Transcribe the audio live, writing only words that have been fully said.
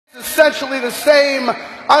essentially the same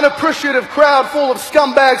unappreciative crowd full of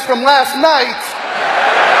scumbags from last night.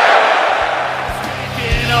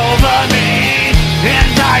 Taking over me, and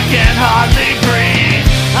I can hardly breathe.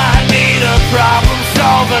 I need a problem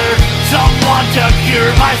solver, someone to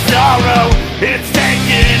cure my sorrow. It's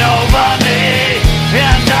taking over me,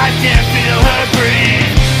 and I can't feel her breathe.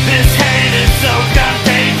 This hate is so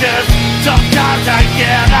contagious, sometimes I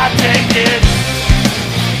cannot take it.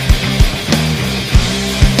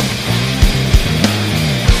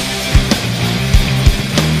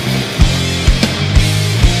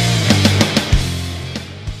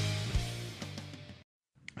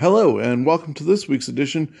 Hello, and welcome to this week's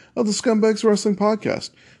edition of the Scumbags Wrestling Podcast.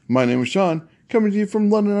 My name is Sean, coming to you from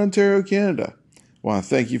London, Ontario, Canada. I want to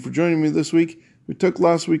thank you for joining me this week. We took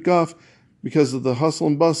last week off because of the hustle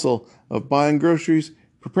and bustle of buying groceries,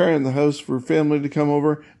 preparing the house for family to come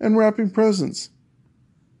over, and wrapping presents.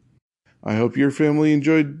 I hope your family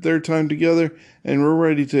enjoyed their time together, and we're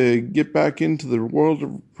ready to get back into the world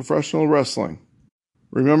of professional wrestling.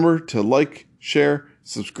 Remember to like, share,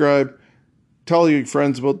 subscribe, tell your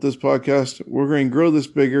friends about this podcast. We're going to grow this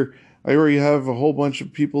bigger. I already have a whole bunch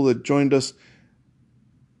of people that joined us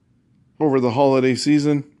over the holiday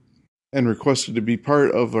season and requested to be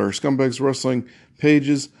part of our Scumbags Wrestling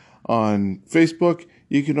pages on Facebook.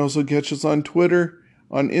 You can also catch us on Twitter,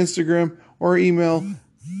 on Instagram, or email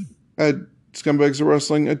at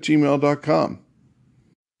scumbagswrestling@gmail.com.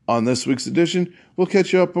 On this week's edition, we'll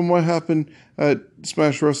catch you up on what happened at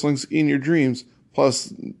Smash Wrestling's In Your Dreams,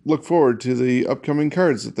 plus look forward to the upcoming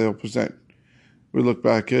cards that they'll present. We look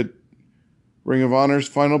back at Ring of Honor's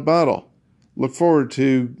Final Battle, look forward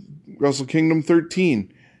to Wrestle Kingdom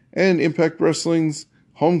 13, and Impact Wrestling's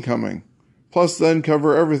Homecoming, plus then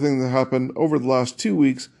cover everything that happened over the last 2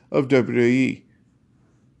 weeks of WWE.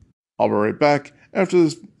 I'll be right back after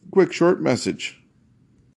this quick short message.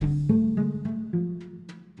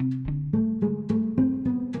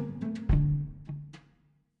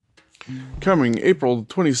 Coming April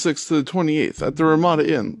 26th to the 28th at the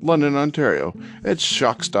Ramada Inn, London, Ontario, it's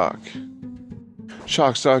Shockstock.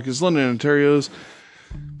 Shockstock is London, Ontario's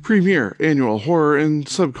premier annual horror and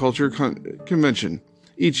subculture convention.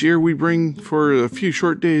 Each year we bring, for a few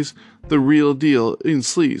short days, the real deal in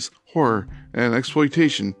sleaze, horror, and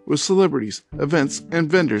exploitation with celebrities, events, and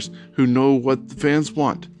vendors who know what the fans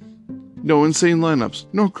want. No insane lineups,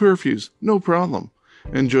 no curfews, no problem.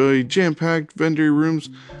 Enjoy jam-packed vendor rooms,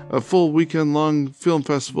 a full weekend-long film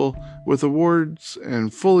festival with awards,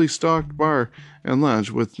 and fully stocked bar and lounge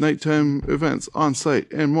with nighttime events on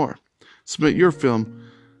site and more. Submit your film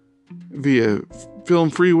via Film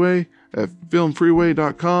Freeway at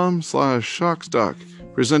filmfreeway.com/shockstock.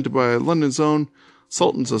 Presented by London's own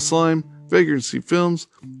Sultans of Slime, Vagrancy Films,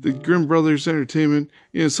 the Grimm Brothers Entertainment,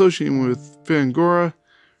 in association with Fangora,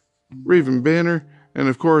 Raven Banner, and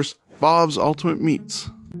of course, Bob's Ultimate Meats.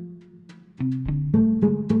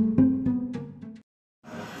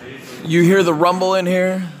 You hear the rumble in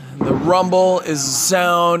here? The rumble is the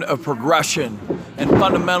sound of progression, and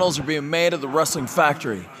fundamentals are being made at the Wrestling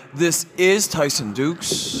Factory. This is Tyson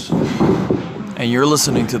Dukes, and you're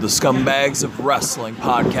listening to the Scumbags of Wrestling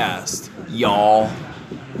podcast, y'all.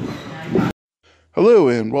 Hello,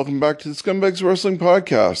 and welcome back to the Scumbags Wrestling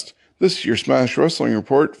podcast. This is your Smash Wrestling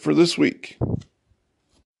report for this week.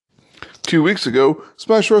 2 weeks ago,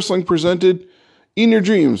 Smash Wrestling presented In Your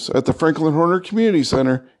Dreams at the Franklin Horner Community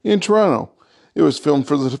Center in Toronto. It was filmed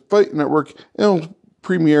for the Fight Network and will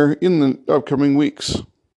premiere in the upcoming weeks.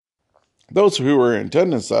 Those who were in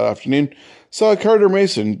attendance that afternoon saw Carter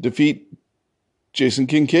Mason defeat Jason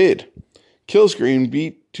Kincaid. Killscreen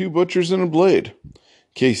beat Two Butchers and a Blade.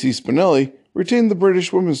 Casey Spinelli retained the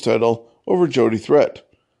British Women's title over Jody Threat.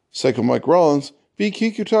 Psycho Mike Rollins beat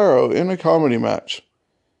Kikutaro in a comedy match.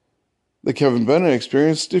 The Kevin Bennett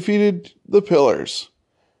Experience defeated The Pillars.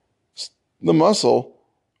 The Muscle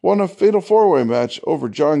won a Fatal 4-Way match over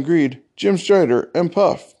John Greed, Jim Strider, and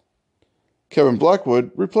Puff. Kevin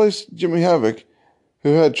Blackwood replaced Jimmy Havoc,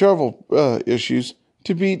 who had travel issues,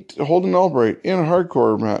 to beat Holden Albright in a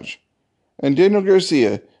hardcore match. And Daniel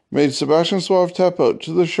Garcia made Sebastian Suave tap out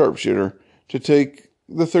to the Sharpshooter to take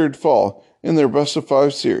the third fall in their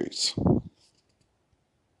best-of-5 series.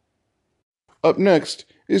 Up next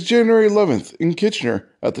is January 11th in Kitchener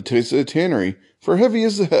at the Taste of the Tannery for Heavy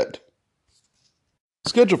as the Head.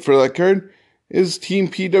 Scheduled for that card is Team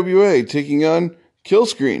PWA taking on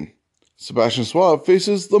Killscreen. Sebastian Suave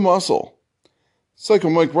faces The Muscle. Psycho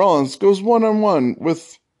Mike Rollins goes one-on-one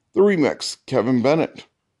with the Remix, Kevin Bennett.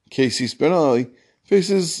 Casey Spinelli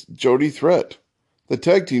faces Jody Threat. The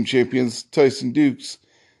tag team champions Tyson Dukes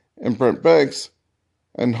and Brent Banks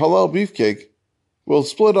and Halal Beefcake will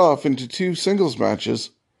split off into 2 singles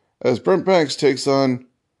matches as Brent Banks takes on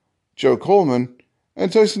Joe Coleman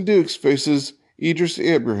and Tyson Dukes faces Idris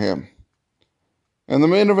Abraham. And the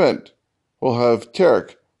main event will have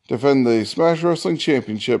Tarek defend the Smash Wrestling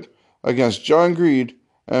Championship against John Greed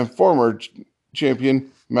and former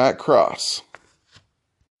champion Matt Cross.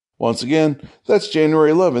 Once again, that's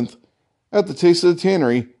January 11th at the Taste of the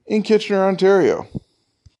Tannery in Kitchener, Ontario.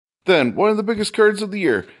 Then, one of the biggest cards of the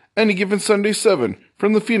year, Any Given Sunday 7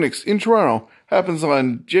 from the Phoenix in Toronto, happens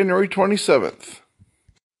on January 27th.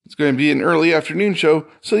 It's going to be an early afternoon show,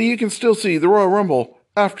 so you can still see the Royal Rumble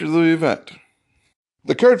after the event.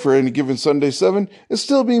 The card for Any Given Sunday 7 is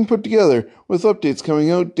still being put together, with updates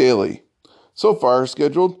coming out daily. So far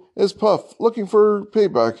scheduled is Puff looking for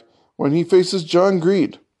payback when he faces John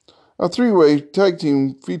Greed. A 3-way tag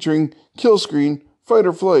team featuring Killscreen, Fight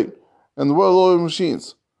or Flight, and the Well-Oiled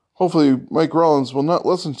Machines. Hopefully Mike Rollins will not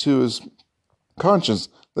listen to his conscience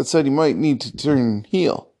that said he might need to turn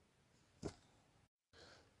heel.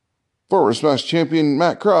 Former Smash champion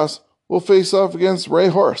Matt Cross will face off against Ray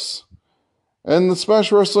Horse. And the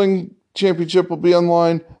Smash Wrestling Championship will be on the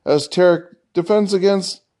line as Tarek defends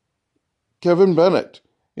against Kevin Bennett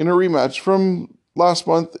in a rematch from last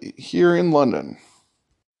month here in London.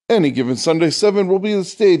 Any Given Sunday 7 will be the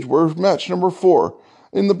stage where match number 4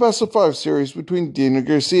 in the best of 5 series between Daniel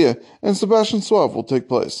Garcia and Sebastian Suave will take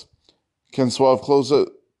place. Can Suave close out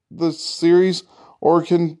the series, or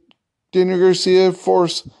can Daniel Garcia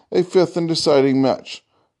force a 5th and deciding match?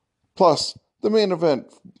 Plus, the main event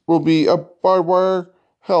will be a barbed wire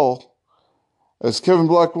hell as Kevin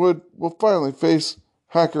Blackwood will finally face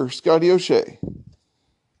hacker Scotty O'Shea.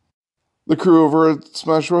 The crew over at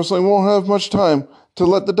Smash Wrestling won't have much time to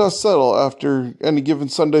let the dust settle after Any Given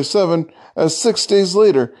Sunday 7, as 6 days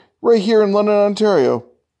later, right here in London, Ontario,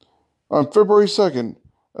 on February 2nd,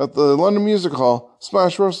 at the London Music Hall,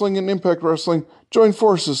 Smash Wrestling and Impact Wrestling join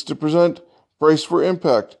forces to present Brace for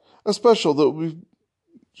Impact, a special that will be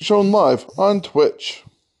shown live on Twitch.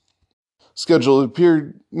 Scheduled to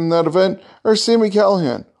appear in that event are Sami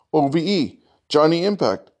Callihan, OVE, Johnny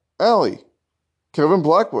Impact, Ali, Kevin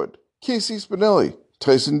Blackwood, Casey Spinelli,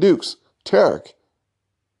 Tyson Dukes, Tarek,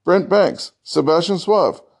 Brent Banks, Sebastian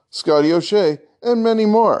Suave, Scotty O'Shea, and many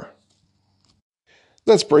more.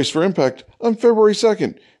 That's Brace for Impact on February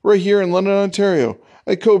 2nd, right here in London, Ontario,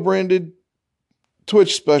 a co-branded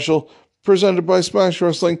Twitch special presented by Smash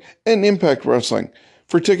Wrestling and Impact Wrestling.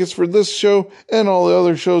 For tickets for this show and all the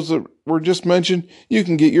other shows that were just mentioned, you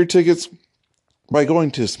can get your tickets by going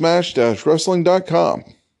to smash-wrestling.com.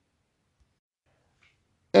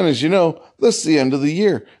 And as you know, this is the end of the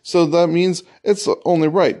year, so that means it's only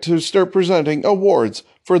right to start presenting awards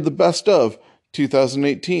for the best of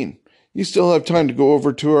 2018. You still have time to go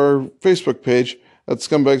over to our Facebook page at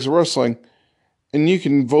Scumbags of Wrestling, and you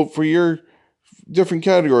can vote for your different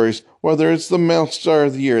categories, whether it's the male star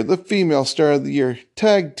of the year, the female star of the year,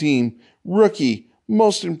 tag team, rookie,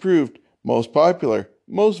 most improved, most popular,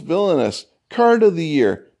 most villainous, card of the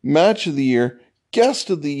year, match of the year, guest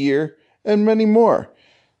of the year, and many more.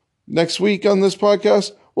 Next week on this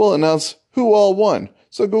podcast, we'll announce who all won,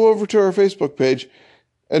 so go over to our Facebook page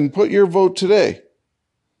and put your vote today.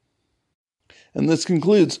 And this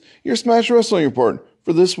concludes your Smash Wrestling Report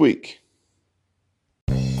for this week.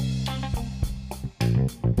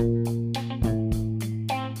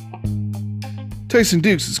 Tyson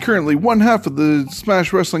Dukes is currently one half of the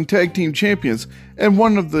Smash Wrestling Tag Team Champions and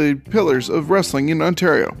one of the pillars of wrestling in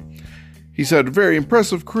Ontario. He's had a very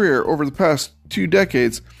impressive career over the past 2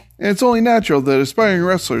 decades, and it's only natural that aspiring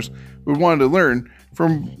wrestlers would want to learn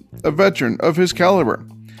from a veteran of his caliber.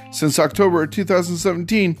 Since October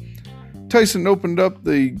 2017, Tyson opened up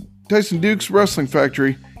the Tyson Dukes Wrestling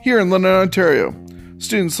Factory here in London, Ontario.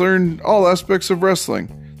 Students learn all aspects of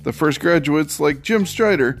wrestling. The first graduates like Jim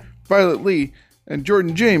Strider, Violet Lee, and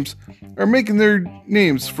Jordan James are making their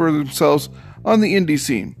names for themselves on the indie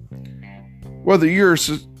scene. Whether you're a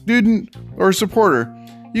student or a supporter,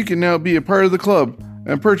 you can now be a part of the club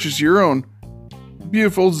and purchase your own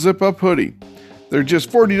beautiful zip-up hoodie. They're just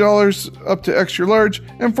 $40 up to extra large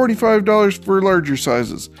and $45 for larger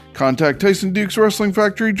sizes. Contact Tyson Dukes Wrestling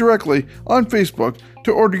Factory directly on Facebook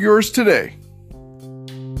to order yours today.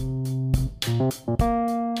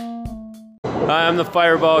 Hi, I'm the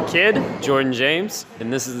Fireball Kid, Jordan James,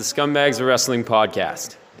 and this is the Scumbags of Wrestling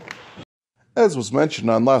podcast. As was mentioned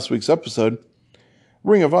on last week's episode,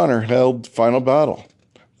 Ring of Honor held Final Battle.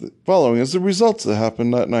 The following is the results that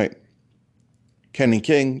happened that night. Kenny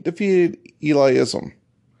King defeated Eli Ism.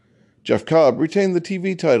 Jeff Cobb retained the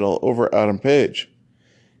TV title over Adam Page.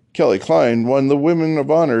 Kelly Klein won the Women of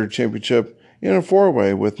Honor Championship in a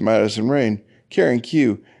 4-way with Madison Rayne, Karen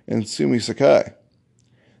Q and Sumi Sakai.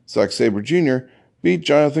 Zack Sabre Jr. beat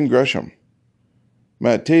Jonathan Gresham.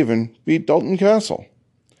 Matt Taven beat Dalton Castle.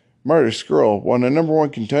 Marty Scurll won a number one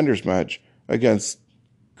contenders match against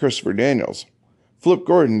Christopher Daniels. Flip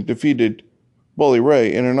Gordon defeated Bully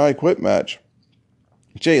Ray in an I Quit match.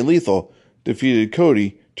 Jay Lethal defeated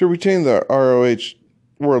Cody to retain the ROH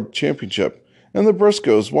World Championship, and the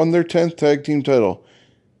Briscoes won their 10th tag team title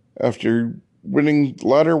after winning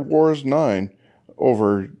Ladder Wars 9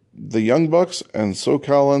 over the Young Bucks and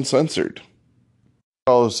SoCal Uncensored.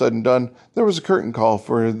 All is said and done, there was a curtain call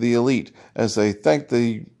for the Elite as they thanked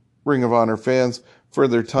the Ring of Honor fans for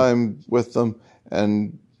their time with them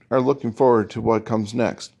and are looking forward to what comes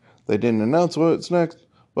next. They didn't announce what's next,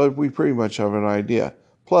 but we pretty much have an idea.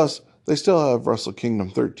 Plus, they still have Wrestle Kingdom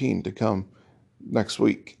 13 to come next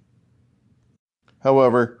week.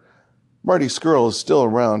 However, Marty Scurll is still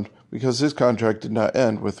around because his contract did not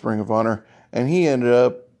end with Ring of Honor, and he ended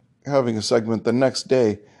up having a segment the next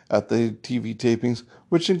day at the TV tapings,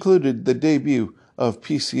 which included the debut of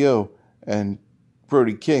PCO and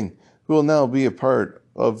Brody King, who will now be a part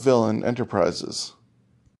of Villain Enterprises.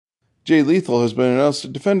 Jay Lethal has been announced to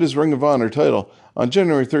defend his Ring of Honor title on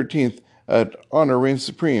January 13th at Honor Reigns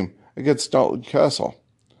Supreme against Dalton Castle.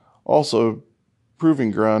 Also,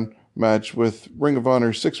 Proving Ground match with Ring of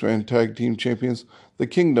Honor six-man tag team champions, The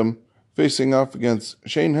Kingdom, facing off against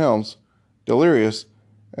Shane Helms, Delirious,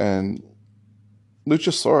 and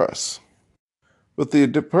Luchasaurus. With the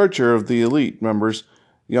departure of the Elite members,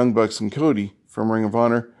 Young Bucks and Cody, from Ring of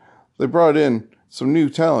Honor, they brought in some new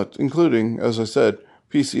talent, including, as I said,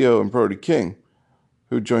 PCO and Brody King,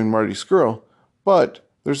 who joined Marty Scurll, but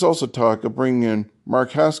there's also talk of bringing in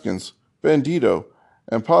Mark Haskins, Bandito,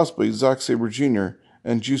 and possibly Zack Sabre Jr.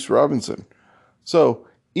 and Juice Robinson. So,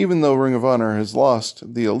 even though Ring of Honor has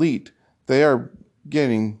lost the Elite, they are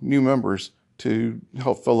getting new members to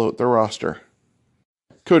help fill out their roster.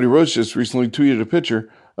 Cody Rhodes just recently tweeted a picture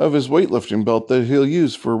of his weightlifting belt that he'll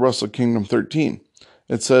use for Wrestle Kingdom 13.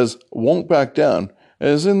 It says, "Won't back down," and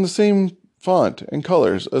is in the same font and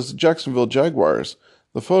colors as the Jacksonville Jaguars.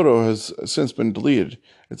 The photo has since been deleted.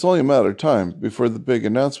 It's only a matter of time before the big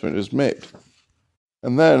announcement is made.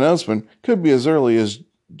 And that announcement could be as early as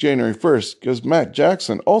January 1st, because Matt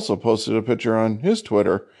Jackson also posted a picture on his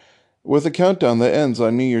Twitter with a countdown that ends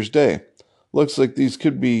on New Year's Day. Looks like these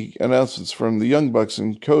could be announcements from the Young Bucks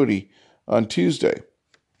and Cody on Tuesday.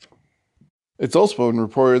 It's also been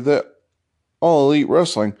reported that All Elite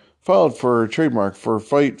Wrestling filed for a trademark for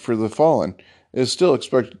Fight for the Fallen. It is still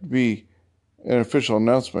expected to be an official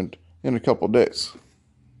announcement in a couple days.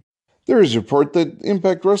 There is a report that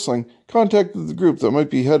Impact Wrestling contacted the group that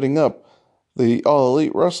might be heading up the All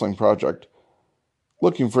Elite Wrestling project,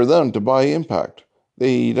 looking for them to buy Impact.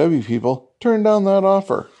 The AEW people turned down that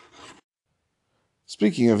offer.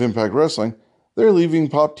 Speaking of Impact Wrestling, they're leaving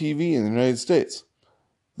Pop TV in the United States.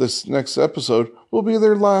 This next episode will be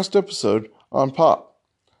their last episode on Pop.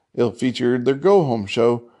 It'll feature their Go Home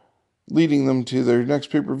show, leading them to their next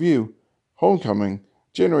pay-per-view, Homecoming,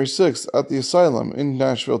 January 6th at the Asylum in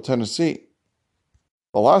Nashville, Tennessee.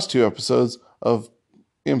 The last two episodes of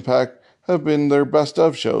Impact have been their best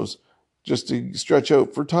of shows, just to stretch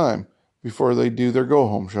out for time before they do their Go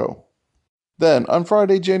Home show. Then, on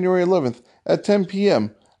Friday, January 11th at 10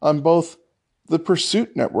 p.m. on both the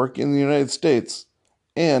Pursuit Network in the United States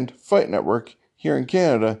and Fight Network here in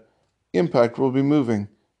Canada, Impact will be moving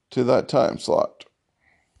to that time slot.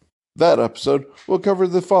 That episode will cover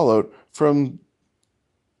the fallout from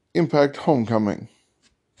Impact Homecoming.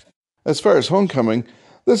 As far as Homecoming,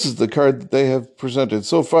 this is the card that they have presented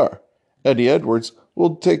so far. Eddie Edwards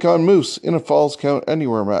will take on Moose in a Falls Count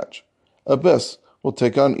Anywhere match. Abyss will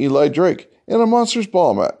take on Eli Drake in a Monsters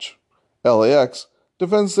Ball match. LAX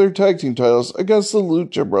defends their tag team titles against the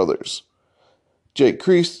Lucha Brothers. Jake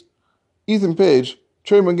Kreese, Ethan Page,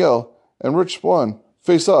 Trey Miguel, and Rich Swann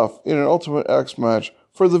face off in an Ultimate X match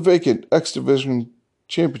for the vacant X Division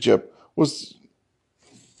Championship.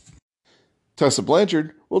 Tessa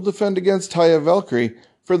Blanchard will defend against Taya Valkyrie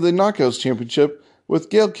for the Knockouts Championship with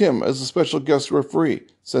Gail Kim as a special guest referee,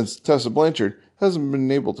 since Tessa Blanchard hasn't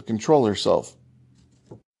been able to control herself.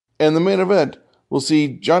 And the main event will see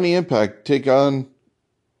Johnny Impact take on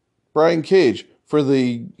Brian Cage for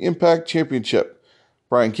the Impact Championship.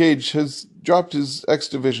 Brian Cage has dropped his X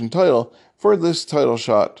Division title for this title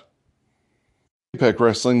shot. Impact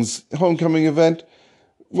Wrestling's Homecoming event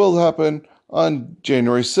will happen on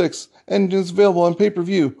January 6th and is available on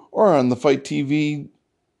pay-per-view or on the Fight TV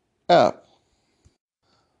app.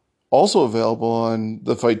 Also available on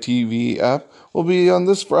the Fight TV app will be on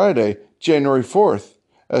this Friday, January 4th,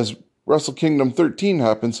 as Wrestle Kingdom 13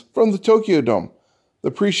 happens from the Tokyo Dome.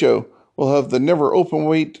 The pre-show will have the never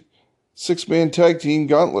openweight 6-man tag team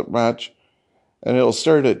gauntlet match, and it'll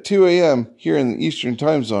start at 2 a.m. here in the Eastern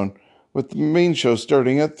Time Zone, with the main show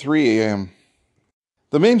starting at 3 a.m.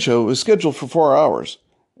 The main show is scheduled for 4 hours,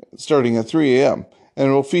 starting at 3 a.m., and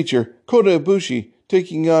it will feature Kota Ibushi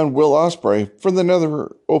taking on Will Ospreay for the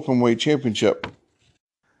Nether Openweight Championship.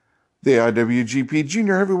 The IWGP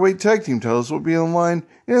Junior Heavyweight Tag Team titles will be on line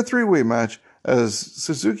in a 3-way match as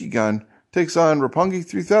Suzuki Gun takes on Roppongi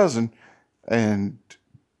 3000 and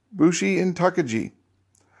Bushi and Takagi.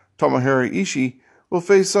 Tomohiro Ishii will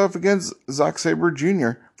face off against Zack Sabre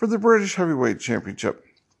Jr. for the British Heavyweight Championship.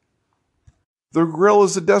 The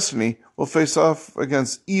Guerrillas of Destiny will face off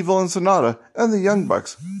against Evil and Sonata and the Young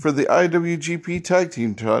Bucks for the IWGP Tag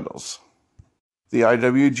Team titles. The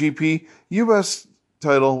IWGP US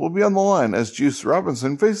title will be on the line as Juice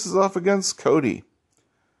Robinson faces off against Cody.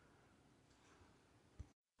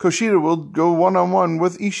 Kushida will go one-on-one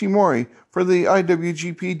with Ishimori for the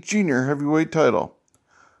IWGP Junior Heavyweight title.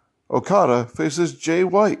 Okada faces Jay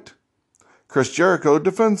White. Chris Jericho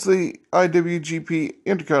defends the IWGP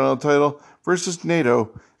Intercontinental title versus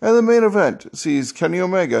Naito, and the main event sees Kenny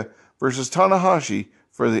Omega versus Tanahashi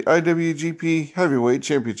for the IWGP Heavyweight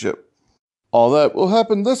Championship. All that will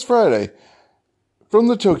happen this Friday from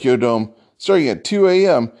the Tokyo Dome, starting at 2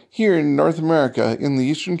 a.m. here in North America in the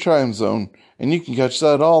Eastern Time Zone, and you can catch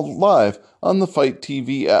that all live on the Fight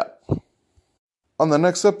TV app. On the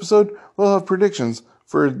next episode, we'll have predictions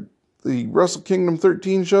for the Wrestle Kingdom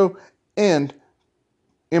 13 show and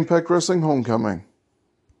Impact Wrestling Homecoming.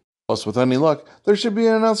 Plus, with any luck, there should be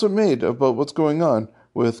an announcement made about what's going on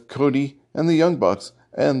with Cody and the Young Bucks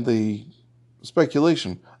and the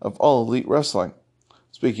speculation of All Elite Wrestling.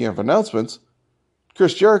 Speaking of announcements,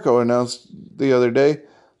 Chris Jericho announced the other day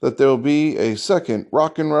that there will be a second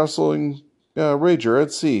Rockin' Wrestling Rager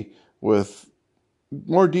at Sea, with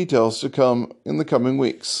more details to come in the coming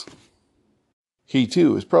weeks. He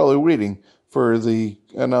too is probably waiting for the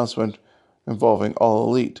announcement involving All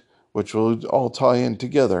Elite, which will all tie in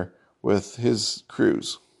together with his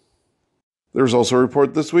cruise. There was also a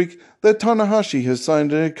report this week that Tanahashi has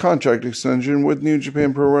signed a contract extension with New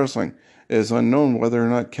Japan Pro Wrestling. It is unknown whether or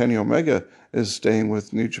not Kenny Omega is staying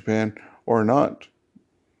with New Japan or not.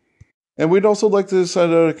 And we'd also like to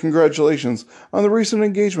send out a congratulations on the recent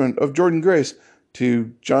engagement of Jordan Grace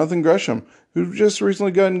to Jonathan Gresham, who just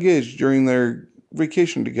recently got engaged during their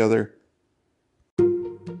vacation together.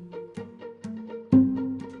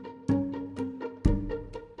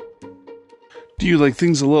 Do you like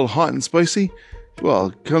things a little hot and spicy?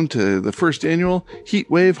 Well, come to the first annual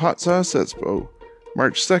Heatwave Hot Sauce Expo,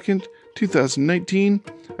 March 2nd, 2019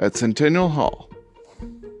 at Centennial Hall.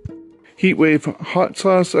 Heatwave Hot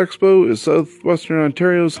Sauce Expo is Southwestern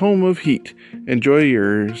Ontario's home of heat. Enjoy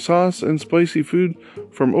your sauce and spicy food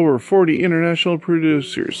from over 40 international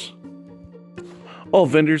producers. All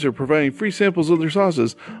vendors are providing free samples of their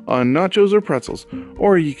sauces on nachos or pretzels,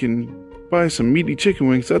 or you can buy some meaty chicken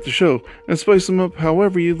wings at the show and spice them up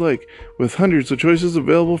however you'd like, with hundreds of choices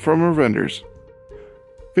available from our vendors.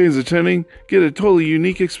 Fans attending get a totally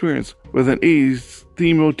unique experience with an 80s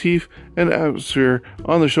theme motif and atmosphere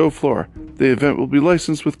on the show floor. The event will be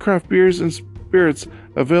licensed with craft beers and spirits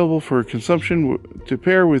available for consumption to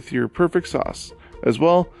pair with your perfect sauce. As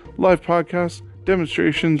well, live podcasts,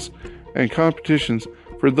 demonstrations, and competitions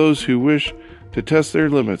for those who wish to test their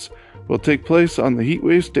limits will take place on the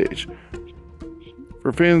Heatwave stage.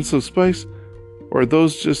 For fans of spice or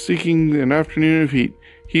those just seeking an afternoon of heat,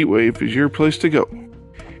 Heatwave is your place to go.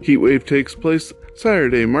 Heatwave takes place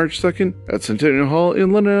Saturday, March 2nd at Centennial Hall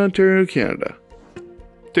in London, Ontario, Canada.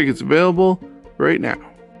 Tickets available right now.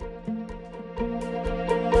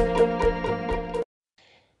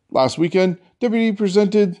 Last weekend, WWE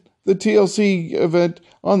presented the TLC event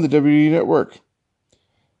on the WWE Network.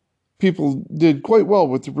 People did quite well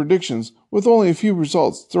with the predictions, with only a few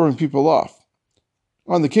results throwing people off.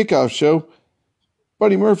 On the kickoff show,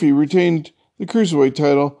 Buddy Murphy retained the Cruiserweight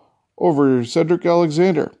title over Cedric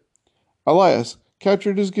Alexander. Elias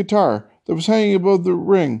captured his guitar that was hanging above the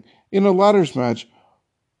ring in a ladders match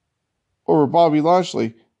over Bobby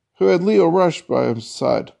Lashley, who had Leo Rush by his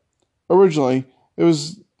side. Originally, it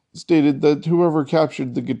was stated that whoever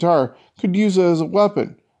captured the guitar could use it as a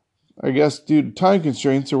weapon. I guess due to time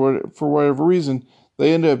constraints or for whatever reason,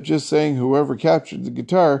 they ended up just saying whoever captured the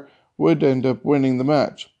guitar would end up winning the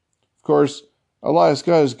match. Of course, Elias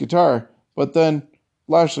got his guitar, but then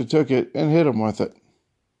Lashley took it and hit him with it.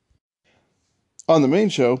 On the main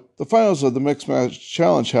show, the finals of the Mixed Match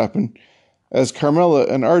Challenge happened as Carmella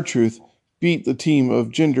and R-Truth beat the team of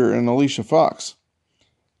Jinder and Alicia Fox.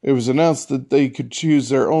 It was announced that they could choose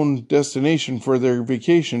their own destination for their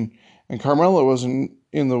vacation, and Carmella wasn't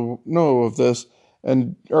in the know of this,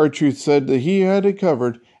 and R-Truth said that he had it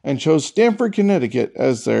covered and chose Stamford, Connecticut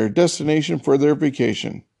as their destination for their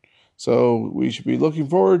vacation. So we should be looking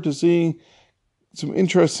forward to seeing some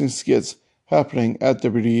interesting skits happening at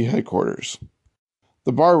WWE headquarters.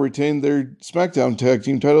 The Bar retained their SmackDown Tag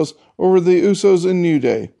Team titles over the Usos and New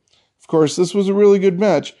Day. Of course, this was a really good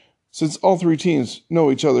match, since all three teams know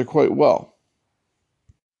each other quite well.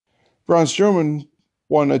 Braun Strowman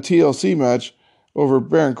won a TLC match over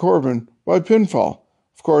Baron Corbin by pinfall.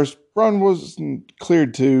 Of course, Braun wasn't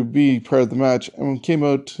cleared to be part of the match and came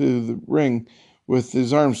out to the ring with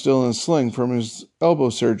his arm still in a sling from his elbow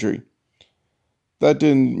surgery. That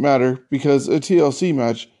didn't matter because a TLC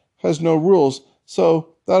match has no rules,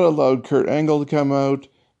 so that allowed Kurt Angle to come out,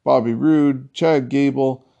 Bobby Roode, Chad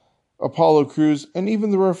Gable, Apollo Crews, and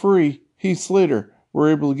even the referee, Heath Slater, were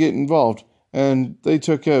able to get involved, and they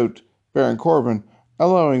took out Baron Corbin,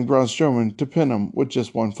 allowing Braun Strowman to pin him with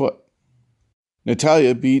just one foot.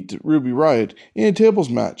 Natalya beat Ruby Riott in a tables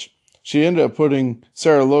match. She ended up putting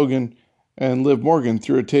Sarah Logan and Liv Morgan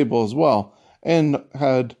through a table as well, and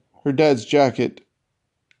had her dad's jacket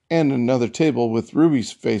and another table with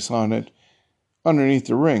Ruby's face on it underneath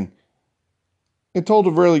the ring. It told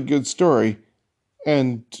a really good story,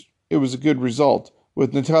 and it was a good result,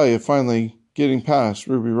 with Natalya finally getting past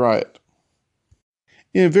Ruby Riott.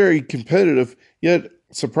 In a very competitive, yet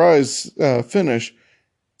surprise finish,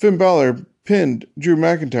 Finn Balor pinned Drew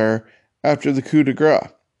McIntyre after the coup de grace.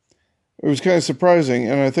 It was kind of surprising,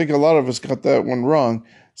 and I think a lot of us got that one wrong,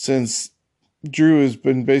 since Drew has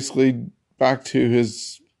been basically back to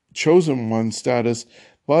his chosen one status,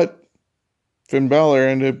 but Finn Balor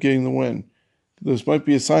ended up getting the win. This might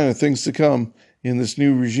be a sign of things to come in this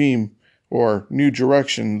new regime or new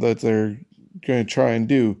direction that they're going to try and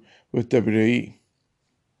do with WWE.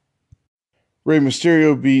 Rey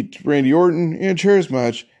Mysterio beat Randy Orton in a chairs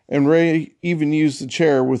match, and Rey even used the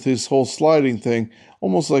chair with his whole sliding thing,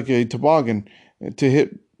 almost like a toboggan, to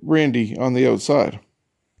hit Randy on the outside.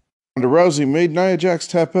 Ronda Rousey made Nia Jax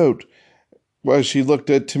tap out as she looked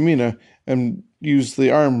at Tamina and used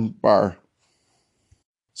the arm bar.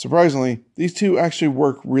 Surprisingly, these two actually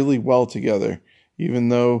work really well together, even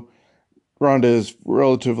though Ronda is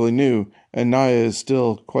relatively new and Nia is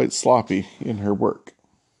still quite sloppy in her work.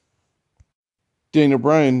 Daniel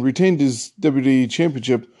Bryan retained his WWE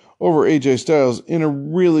Championship over AJ Styles in a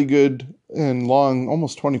really good and long,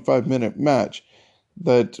 almost 25-minute match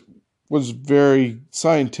that was very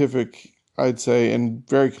scientific, I'd say, and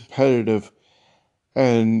very competitive.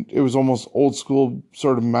 And it was almost old school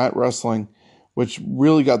sort of mat wrestling, which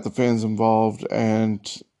really got the fans involved,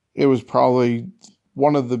 and it was probably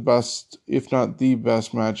one of the best, if not the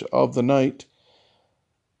best match of the night.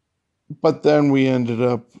 But then we ended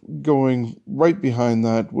up going right behind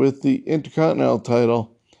that with the Intercontinental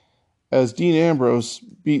title as Dean Ambrose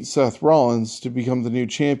beat Seth Rollins to become the new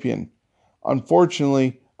champion.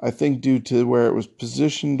 Unfortunately, I think due to where it was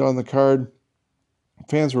positioned on the card,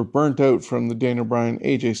 fans were burnt out from the Daniel Bryan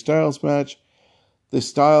AJ Styles match. The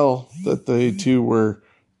style that the two were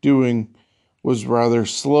doing was rather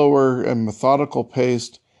slower and methodical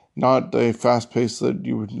paced, not the fast pace that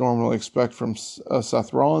you would normally expect from a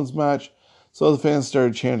Seth Rollins match. So the fans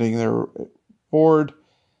started chanting their board.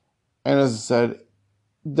 And as I said,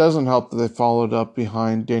 it doesn't help that they followed up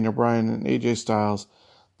behind Daniel Bryan and AJ Styles.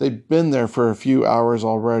 They'd been there for a few hours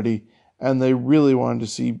already, and they really wanted to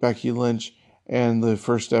see Becky Lynch and the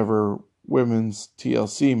first ever women's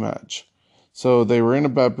TLC match. So they were in a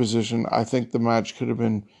bad position. I think the match could have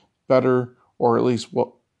been better, or at least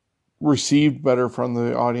received better from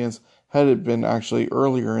the audience, had it been actually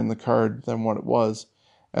earlier in the card than what it was.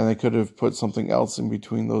 And they could have put something else in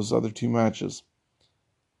between those other two matches.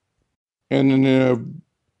 And in a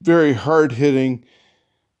very hard-hitting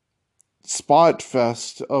spot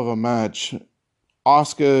fest of a match,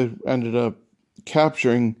 Asuka ended up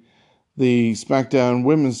capturing the SmackDown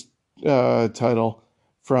Women's title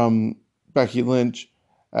from Becky Lynch,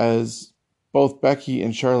 as both Becky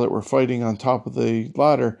and Charlotte were fighting on top of the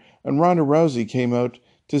ladder, and Ronda Rousey came out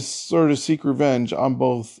to sort of seek revenge on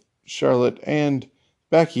both Charlotte and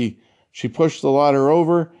Becky. She pushed the ladder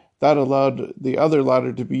over. That allowed the other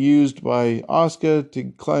ladder to be used by Asuka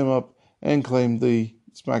to climb up and claim the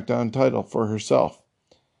SmackDown title for herself.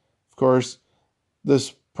 Of course,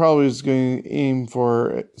 this probably is going to aim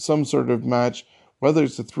for some sort of match, whether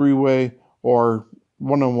it's a three-way or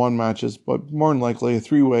one-on-one matches, but more than likely a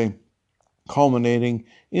three-way, culminating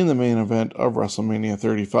in the main event of WrestleMania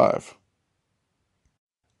 35.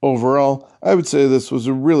 Overall, I would say this was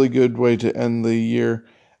a really good way to end the year,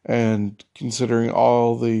 And considering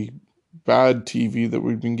all the bad TV that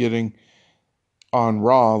we've been getting on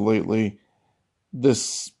Raw lately,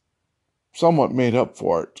 this somewhat made up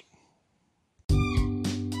for it.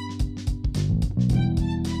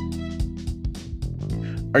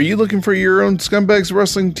 Are you looking for your own Scumbags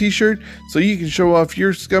Wrestling t-shirt so you can show off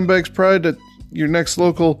your Scumbags pride at your next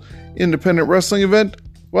local independent wrestling event?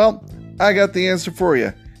 Well, I got the answer for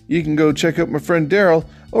you. You can go check out my friend Daryl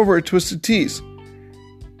over at Twisted Tees.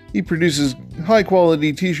 He produces high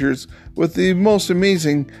quality t-shirts with the most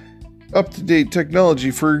amazing up-to-date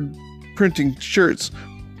technology for printing shirts.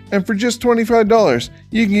 And for just $25,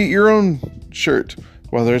 you can get your own shirt.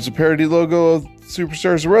 Whether it's a parody logo of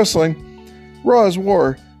Superstars of Wrestling, Raw's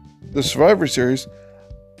War, the Survivor Series,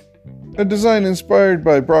 a design inspired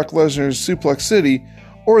by Brock Lesnar's Suplex City,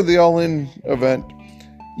 or the All In event,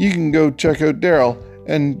 you can go check out Daryl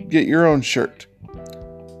and get your own shirt.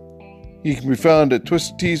 He can be found at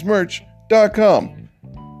twistedteesmerch.com.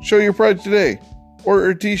 Show your pride today.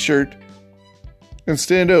 Order a t-shirt and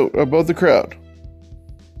stand out above the crowd.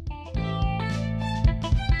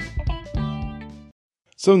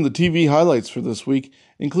 Some of the TV highlights for this week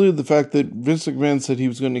include the fact that Vince McMahon said he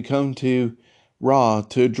was going to come to Raw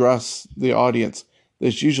to address the audience.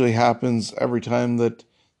 This usually happens every time that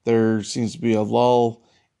there seems to be a lull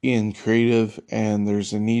in creative and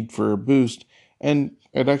there's a need for a boost, and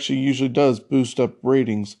it actually usually does boost up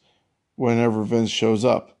ratings whenever Vince shows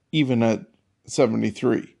up, even at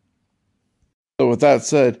 73. So with that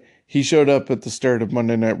said, he showed up at the start of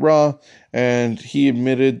Monday Night Raw, and he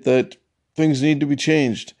admitted that things need to be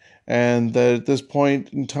changed, and that at this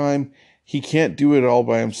point in time, he can't do it all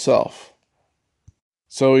by himself.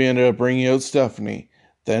 So he ended up bringing out Stephanie,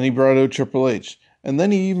 then he brought out Triple H, and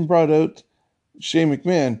then he even brought out Shane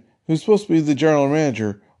McMahon, who's supposed to be the general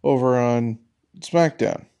manager over on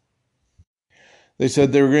SmackDown. They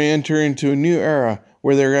said they were going to enter into a new era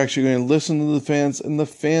where they're actually going to listen to the fans, and the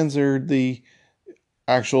fans are the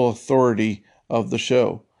actual authority of the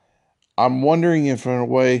show. I'm wondering if, in a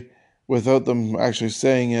way, without them actually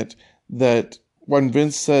saying it, that when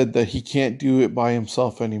Vince said that he can't do it by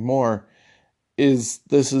himself anymore, this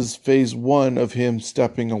is phase one of him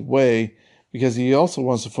stepping away, because he also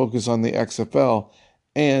wants to focus on the XFL.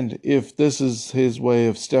 And if this is his way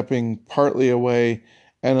of stepping partly away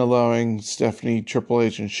and allowing Stephanie, Triple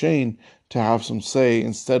H, and Shane to have some say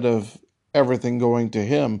instead of everything going to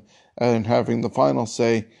him and having the final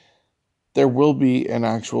say, there will be an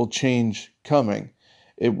actual change coming.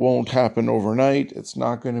 It won't happen overnight. It's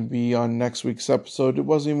not going to be on next week's episode. It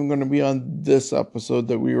wasn't even going to be on this episode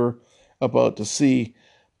that we were about to see.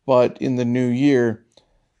 But in the new year,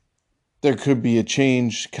 there could be a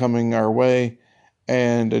change coming our way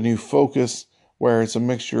and a new focus where it's a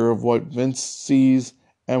mixture of what Vince sees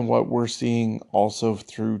and what we're seeing also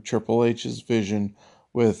through Triple H's vision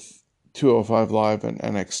with 205 Live and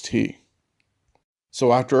NXT.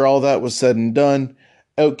 So after all that was said and done,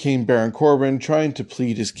 out came Baron Corbin trying to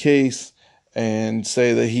plead his case and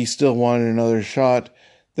say that he still wanted another shot.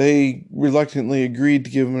 They reluctantly agreed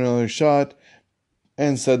to give him another shot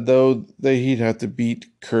and said, though, that he'd have to beat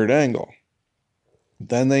Kurt Angle.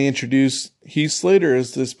 Then they introduced Heath Slater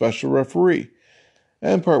as the special referee.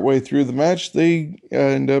 And partway through the match, they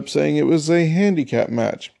end up saying it was a handicap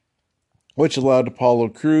match, which allowed Apollo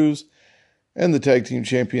Crews and the tag team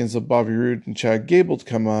champions of Bobby Roode and Chad Gable to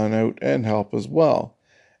come on out and help as well.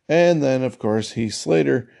 And then, of course, Heath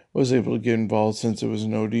Slater was able to get involved since it was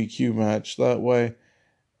an ODQ match that way.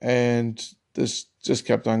 And this just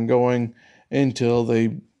kept on going until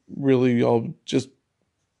they really all just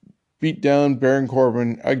beat down Baron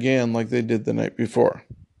Corbin again like they did the night before.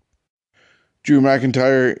 Drew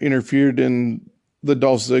McIntyre interfered in the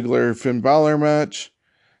Dolph Ziggler-Finn Balor match.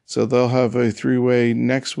 So they'll have a three-way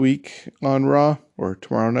next week on Raw, or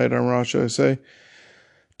tomorrow night on Raw, should I say.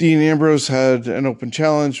 Dean Ambrose had an open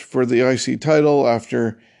challenge for the IC title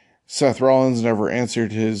after Seth Rollins never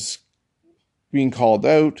answered his being called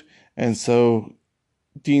out. And so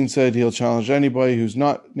Dean said he'll challenge anybody who's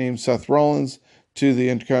not named Seth Rollins to the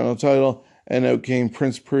Intercontinental title. And out came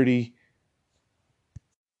Prince Pretty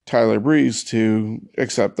Tyler Breeze to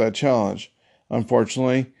accept that challenge.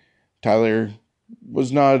 Unfortunately, Tyler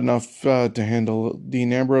was not enough to handle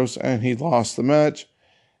Dean Ambrose, and he lost the match.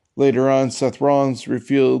 Later on, Seth Rollins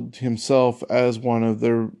revealed himself as one of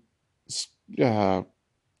the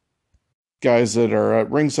guys that are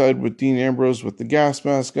at ringside with Dean Ambrose with the gas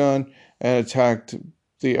mask on and attacked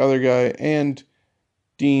the other guy and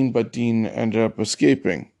Dean, but Dean ended up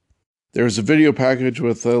escaping. There was a video package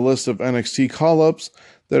with a list of NXT call-ups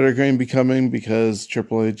that are going to be coming because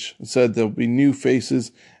Triple H said there'll be new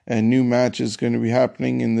faces and new matches going to be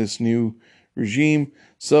happening in this new regime.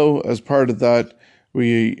 So, as part of that,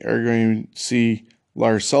 we are going to see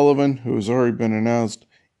Lars Sullivan, who has already been announced,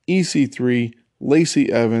 EC3,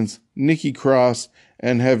 Lacey Evans, Nikki Cross,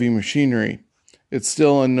 and Heavy Machinery. It's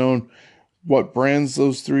still unknown what brands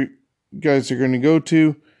those three guys are going to go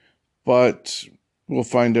to, but we'll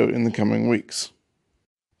find out in the coming weeks.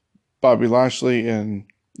 Bobby Lashley and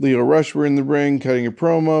Lio Rush were in the ring cutting a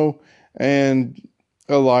promo, and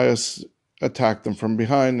Elias attacked them from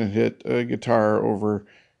behind and hit a guitar over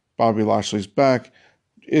Bobby Lashley's back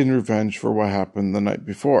in revenge for what happened the night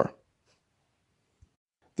before.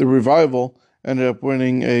 The Revival ended up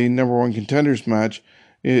winning a number one contenders match.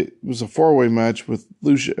 It was a four-way match with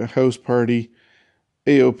Lucia House Party,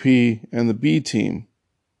 AOP, and the B Team.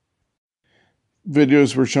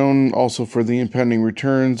 Videos were shown also for the impending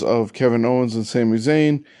returns of Kevin Owens and Sami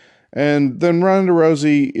Zayn, and then Ronda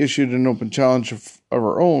Rousey issued an open challenge of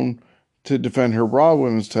her own to defend her Raw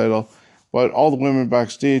Women's title, but all the women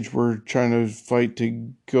backstage were trying to fight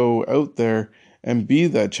to go out there and be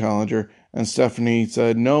that challenger, and Stephanie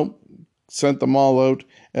said nope, sent them all out,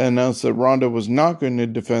 and announced that Ronda was not going to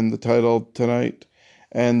defend the title tonight,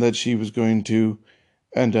 and that she was going to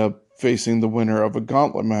end up facing the winner of a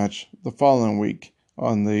gauntlet match the following week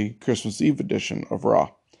on the Christmas Eve edition of Raw.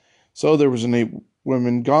 So there was an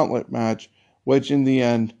 8-women gauntlet match, which in the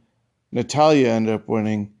end, Natalya ended up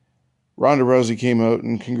winning. Ronda Rousey came out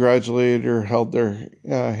and congratulated her, held their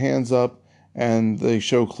hands up, and the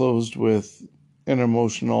show closed with an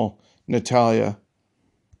emotional Natalya.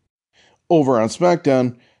 Over on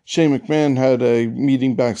SmackDown, Shane McMahon had a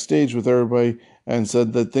meeting backstage with everybody and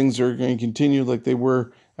said that things are going to continue like they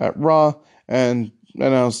were at Raw, and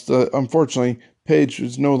announced that unfortunately Paige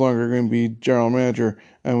was no longer going to be general manager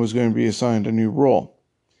and was going to be assigned a new role.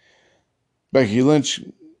 Becky Lynch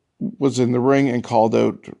was in the ring and called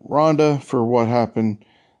out Ronda for what happened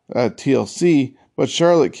at TLC, but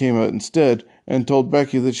Charlotte came out instead and told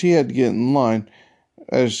Becky that she had to get in line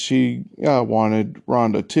as she wanted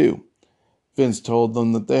Ronda too. Vince told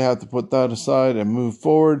them that they had to put that aside and move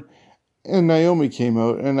forward, and Naomi came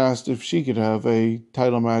out and asked if she could have a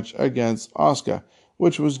title match against Asuka,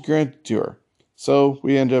 which was granted to her. So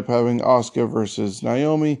we ended up having Asuka versus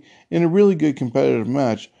Naomi in a really good competitive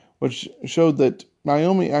match, which showed that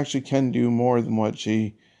Naomi actually can do more than what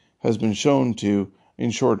she has been shown to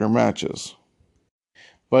in shorter matches.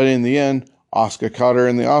 But in the end, Asuka caught her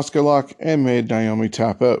in the Asuka lock and made Naomi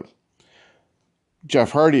tap out.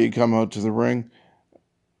 Jeff Hardy had come out to the ring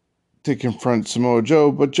to confront Samoa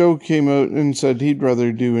Joe, but Joe came out and said he'd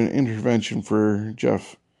rather do an intervention for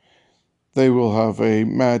Jeff. They will have a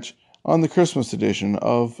match on the Christmas edition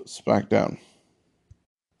of SmackDown.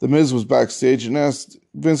 The Miz was backstage and asked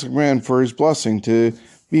Vince McMahon for his blessing to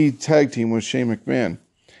be tag team with Shane McMahon.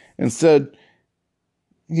 Instead,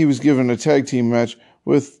 he was given a tag team match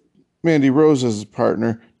with Mandy Rose as his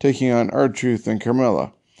partner, taking on R-Truth and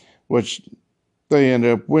Carmella, which they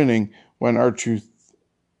ended up winning when R-Truth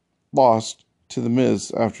lost to The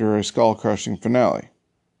Miz after a skull-crushing finale.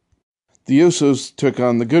 The Usos took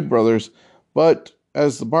on the Good Brothers, but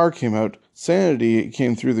as the bar came out, Sanity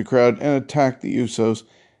came through the crowd and attacked the Usos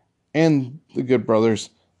and the Good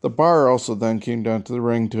Brothers. The bar also then came down to the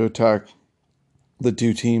ring to attack the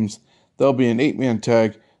two teams. There'll be an 8-man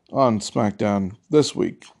tag on SmackDown this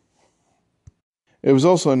week. It was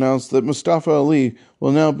also announced that Mustafa Ali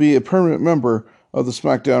will now be a permanent member of the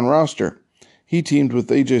SmackDown roster. He teamed with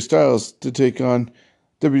AJ Styles to take on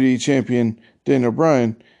WWE Champion Daniel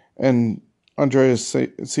Bryan and Andreas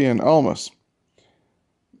Cien Almas.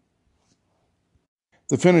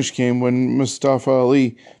 The finish came when Mustafa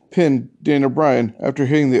Ali pinned Daniel Bryan after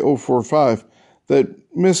hitting the 045 that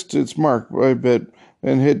missed its mark by a bit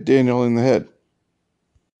and hit Daniel in the head.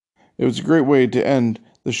 It was a great way to end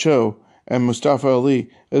the show, and Mustafa Ali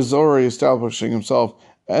is already establishing himself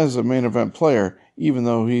as a main event player, even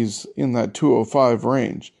though he's in that 205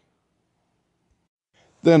 range.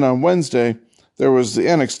 Then on Wednesday, there was the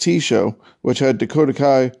NXT show, which had Dakota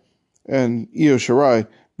Kai and Io Shirai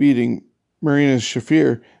beating Marina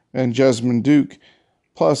Shafir and Jasmine Duke,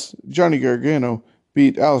 plus Johnny Gargano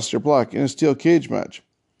beat Aleister Black in a steel cage match.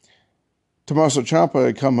 Tommaso Ciampa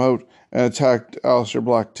had come out and attacked Aleister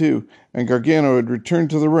Black too, and Gargano had returned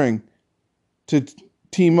to the ring to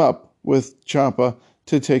team up with Ciampa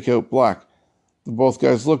to take out Black. Both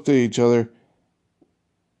guys looked at each other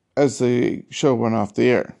as the show went off the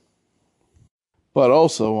air. But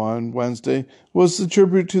also on Wednesday was the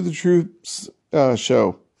Tribute to the Troops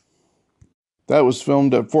show. That was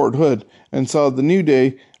filmed at Fort Hood and saw the New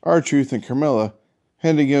Day, R-Truth, and Carmella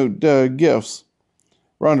handing out gifts.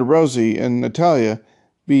 Ronda Rousey and Natalya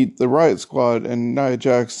beat the Riot Squad and Nia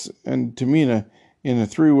Jax and Tamina in a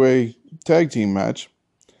three-way tag team match.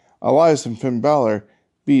 Elias and Finn Balor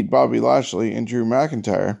beat Bobby Lashley and Drew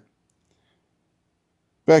McIntyre.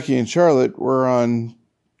 Becky and Charlotte were on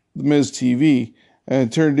The Miz TV, and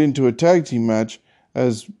it turned into a tag team match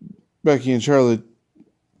as Becky and Charlotte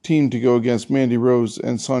teamed to go against Mandy Rose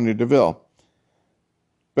and Sonya Deville.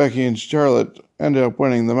 Becky and Charlotte ended up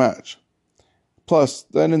winning the match. Plus,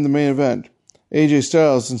 then in the main event, AJ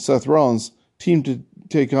Styles and Seth Rollins teamed to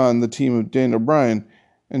take on the team of Daniel Bryan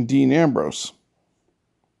and Dean Ambrose.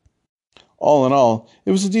 All in all,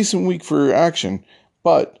 it was a decent week for action,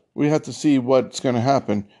 but we have to see what's going to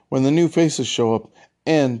happen when the new faces show up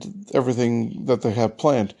and everything that they have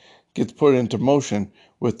planned gets put into motion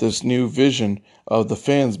with this new vision of the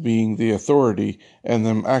fans being the authority and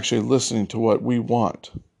them actually listening to what we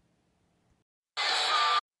want.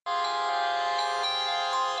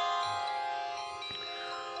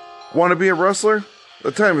 Want to be a wrestler?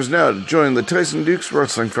 The time is now to join the Tyson Dukes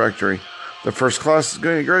Wrestling Factory. The first class is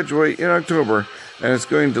going to graduate in October, and it's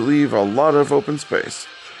going to leave a lot of open space.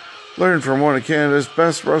 Learn from one of Canada's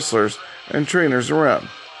best wrestlers and trainers around.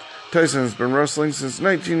 Tyson has been wrestling since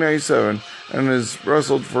 1997 and has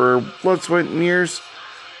wrestled for Blood, Sweat and Years,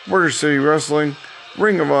 Border City Wrestling,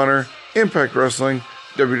 Ring of Honor, Impact Wrestling,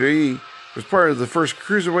 WWE, was part of the first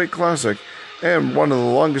Cruiserweight Classic, and one of the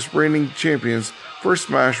longest reigning champions for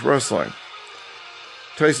Smash Wrestling.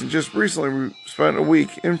 Tyson just recently spent a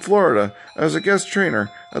week in Florida as a guest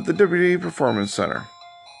trainer at the WWE Performance Center.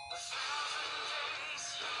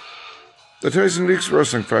 The Tyson Dukes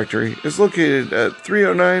Wrestling Factory is located at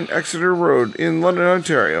 309 Exeter Road in London,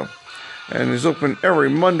 Ontario, and is open every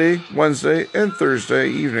Monday, Wednesday, and Thursday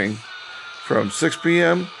evening from 6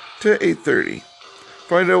 p.m. to 8:30.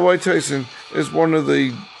 Find out why Tyson is one of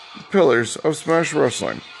the pillars of Smash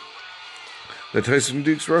Wrestling. The Tyson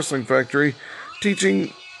Dukes Wrestling Factory,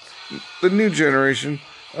 teaching the new generation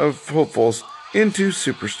of hopefuls into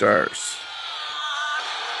superstars.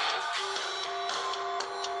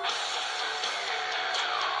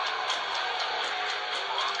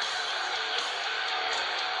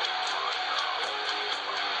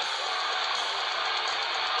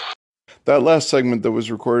 That last segment that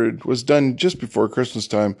was recorded was done just before Christmas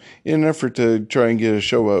time in an effort to try and get a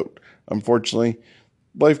show out. Unfortunately,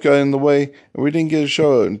 life got in the way and we didn't get a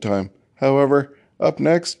show out in time. However, up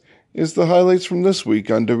next is the highlights from this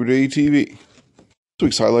week on WWE TV. This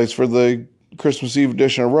week's highlights for the Christmas Eve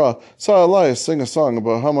edition of Raw saw Elias sing a song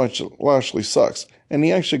about how much Lashley sucks, and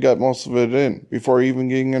he actually got most of it in before even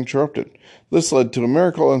getting interrupted. This led to a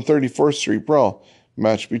Miracle on 34th Street brawl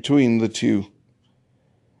match between the two.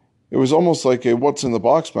 It was almost like a What's in the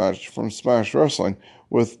Box match from Smash Wrestling,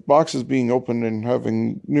 with boxes being opened and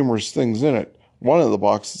having numerous things in it. One of the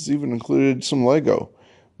boxes even included some Lego,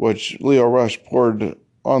 which Lio Rush poured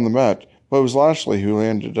on the mat, but it was Lashley who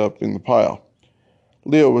landed up in the pile.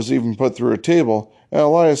 Lio was even put through a table, and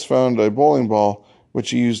Elias found a bowling ball,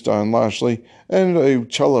 which he used on Lashley, and a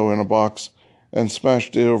cello in a box, and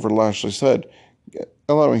smashed it over Lashley's head,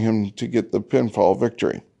 allowing him to get the pinfall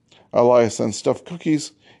victory. Elias then stuffed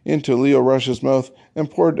cookies into Lio Rush's mouth and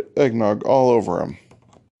poured eggnog all over him.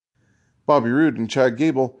 Bobby Roode and Chad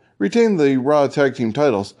Gable retained the Raw Tag Team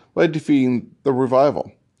titles by defeating The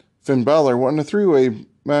Revival. Finn Balor won a three-way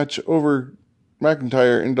match over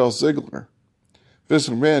McIntyre and Dolph Ziggler. Vince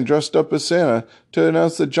McMahon dressed up as Santa to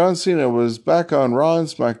announce that John Cena was back on Raw and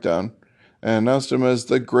SmackDown, and announced him as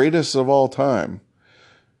the greatest of all time.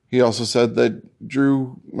 He also said that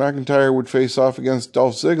Drew McIntyre would face off against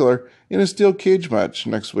Dolph Ziggler in a steel cage match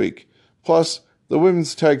next week. Plus, the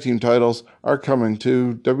women's tag team titles are coming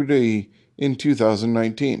to WWE in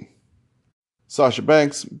 2019. Sasha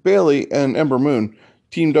Banks, Bayley, and Ember Moon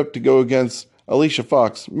teamed up to go against Alicia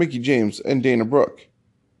Fox, Mickie James, and Dana Brooke,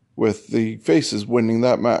 with the faces winning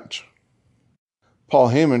that match. Paul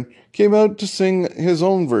Heyman came out to sing his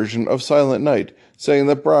own version of Silent Night, saying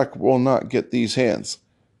that Brock will not get these hands.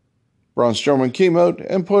 Braun Strowman came out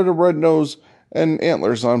and put a red nose and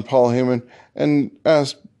antlers on Paul Heyman and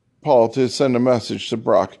asked Paul to send a message to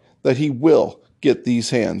Brock that he will get these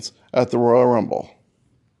hands at the Royal Rumble.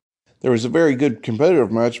 There was a very good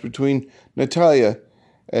competitive match between Natalya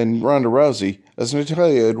and Ronda Rousey, as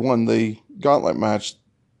Natalya had won the gauntlet match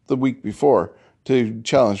the week before to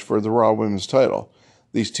challenge for the Raw Women's title.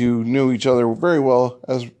 These two knew each other very well,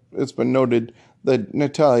 as it's been noted that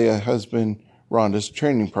Natalya has been Ronda's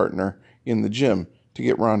training partner in the gym to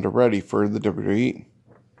get Ronda ready for the WWE.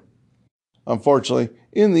 Unfortunately,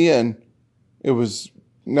 in the end, it was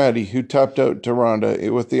Natty who tapped out to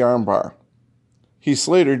Ronda with the armbar. Heath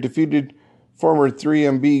Slater defeated former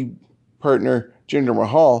 3MB partner Jinder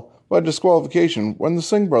Mahal by disqualification when the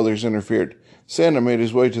Singh brothers interfered. Santa made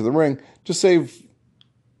his way to the ring to save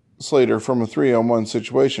Slater from a 3-on-1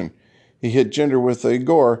 situation. He hit Jinder with a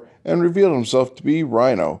gore and revealed himself to be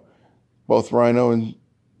Rhino. Both Rhino and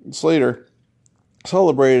Slater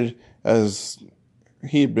celebrated as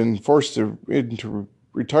he had been forced into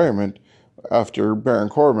retirement after Baron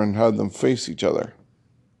Corbin had them face each other.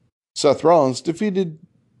 Seth Rollins defeated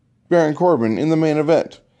Baron Corbin in the main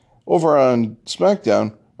event. Over on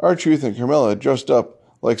SmackDown, R-Truth and Carmella dressed up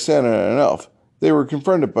like Santa and an elf. They were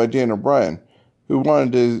confronted by Daniel Bryan, who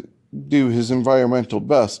wanted to do his environmental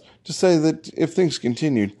best to say that if things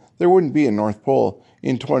continued, there wouldn't be a North Pole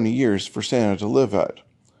in 20 years for Santa to live at.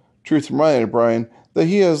 Truth reminded Bryan that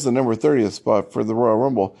he has the number 30th spot for the Royal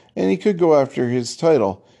Rumble, and he could go after his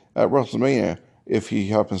title at WrestleMania if he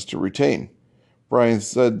happens to retain. Bryan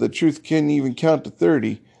said that Truth can't even count to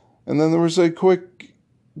 30, and then there was a quick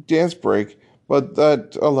dance break, but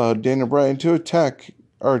that allowed Daniel Bryan to attack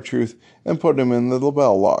R-Truth and put him in the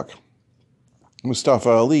label lock. Mustafa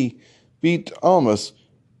Ali beat Almas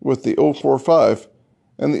with the 045,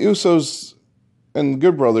 and the Usos and the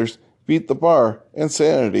Good Brothers beat the Bar and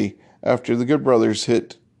Sanity after the Good Brothers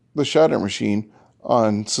hit the Shatter Machine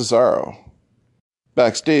on Cesaro.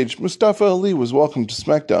 Backstage, Mustafa Ali was welcomed to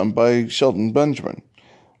SmackDown by Shelton Benjamin.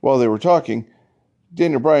 While they were talking,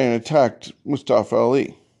 Daniel Bryan attacked Mustafa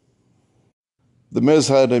Ali. The Miz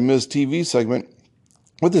had a Miz TV segment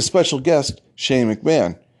with his special guest, Shane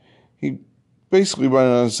McMahon. He basically went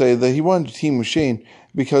on to say that he wanted to team with Shane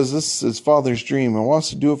because this is his father's dream and wants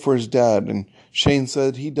to do it for his dad. And Shane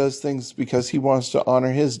said he does things because he wants to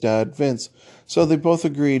honor his dad, Vince. So they both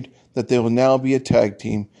agreed that they will now be a tag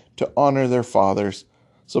team to honor their fathers.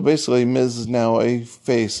 So basically, Miz is now a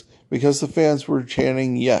face because the fans were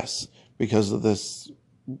chanting yes because of this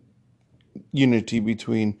unity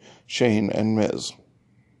between Shane and Miz.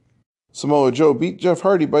 Samoa Joe beat Jeff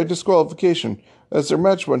Hardy by disqualification as their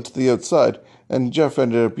match went to the outside, and Jeff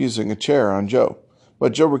ended up using a chair on Joe.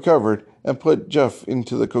 But Joe recovered and put Jeff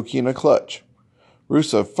into the Coquina Clutch.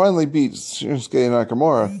 Rusev finally beat Shinsuke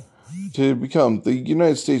Nakamura to become the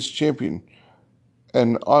United States champion.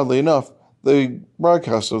 And oddly enough, the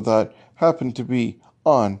broadcast of that happened to be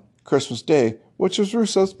on Christmas Day, which was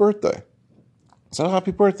Rusev's birthday. So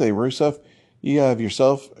happy birthday, Rusev. You have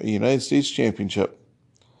yourself a United States championship.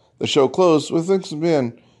 The show closed with Vince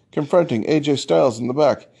McMahon confronting AJ Styles in the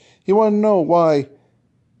back. He wanted to know why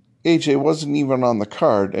AJ wasn't even on the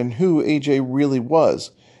card and who AJ really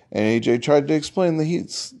was. And AJ tried to explain that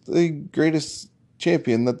he's the greatest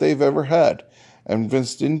champion that they've ever had. And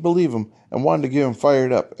Vince didn't believe him and wanted to get him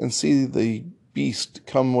fired up and see the beast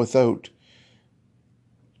come without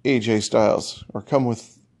AJ Styles. Or come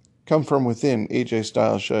from within AJ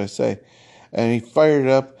Styles, should I say. And he fired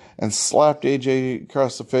it up and slapped AJ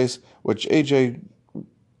across the face, which AJ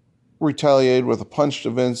retaliated with a punch to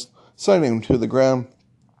Vince, sending him to the ground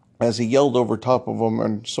as he yelled over top of him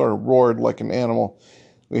and sort of roared like an animal.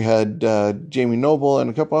 We had Jamie Noble and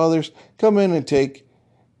a couple others come in and take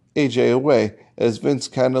AJ away as Vince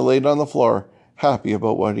kind of laid on the floor, happy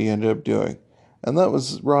about what he ended up doing. And that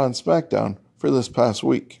was Raw and SmackDown for this past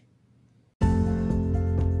week.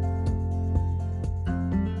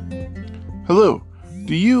 Hello.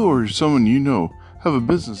 Do you or someone you know have a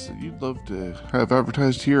business that you'd love to have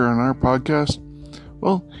advertised here on our podcast?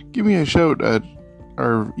 Well, give me a shout at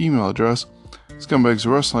our email address,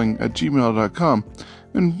 scumbagswrestling@gmail.com,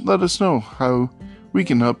 and let us know how we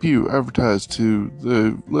can help you advertise to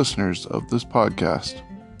the listeners of this podcast.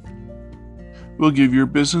 We'll give your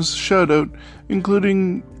business a shout out,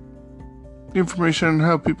 including information on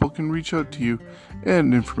how people can reach out to you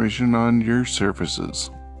and information on your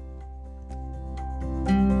services.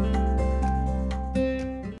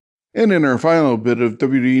 And in our final bit of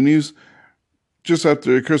WWE news, just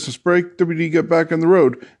after the Christmas break, WWE got back on the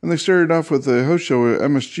road, and they started off with a house show at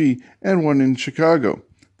MSG and one in Chicago.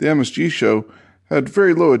 The MSG show had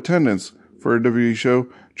very low attendance for a WWE show,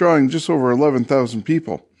 drawing just over 11,000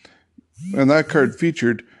 people. And that card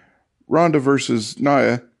featured Ronda versus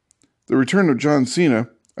Nia, the return of John Cena,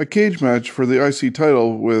 a cage match for the IC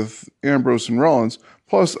title with Ambrose and Rollins,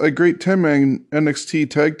 plus a great 10-man NXT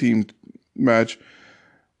tag team match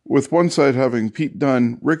with one side having Pete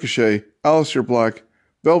Dunne, Ricochet, Aleister Black,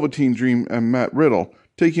 Velveteen Dream, and Matt Riddle,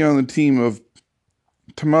 taking on the team of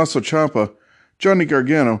Tommaso Ciampa, Johnny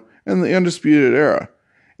Gargano, and the Undisputed Era.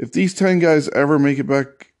 If these 10 guys ever make it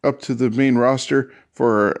back up to the main roster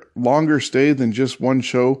for a longer stay than just one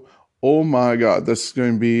show, oh my god, this is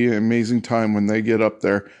going to be an amazing time when they get up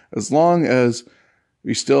there, as long as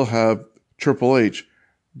we still have Triple H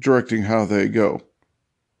directing how they go.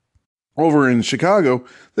 Over in Chicago,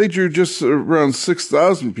 they drew just around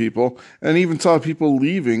 6,000 people and even saw people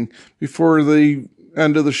leaving before the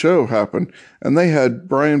end of the show happened. And they had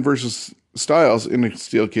Bryan versus Styles in a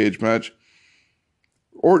steel cage match,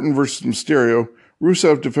 Orton versus Mysterio,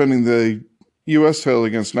 Rusev defending the U.S. title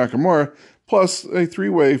against Nakamura, plus a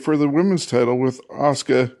three-way for the women's title with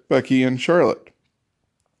Asuka, Becky, and Charlotte.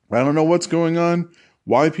 I don't know what's going on,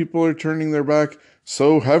 why people are turning their back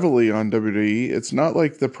so heavily on WWE. It's not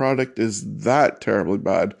like the product is that terribly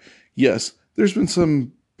bad. Yes, there's been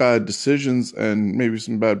some bad decisions and maybe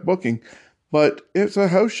some bad booking, but it's a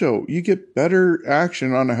house show. You get better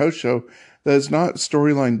action on a house show that is not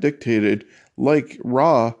storyline dictated like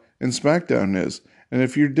Raw and SmackDown is. And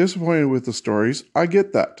if you're disappointed with the stories, I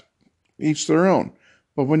get that. Each their own.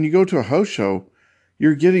 But when you go to a house show,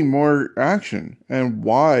 you're getting more action. And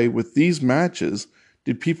why, with these matches,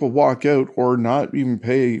 did people walk out or not even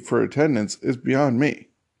pay for attendance is beyond me.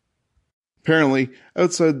 Apparently,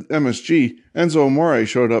 outside MSG, Enzo Amore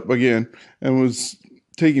showed up again and was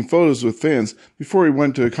taking photos with fans before he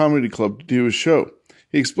went to a comedy club to do his show.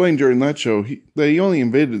 He explained during that show that he only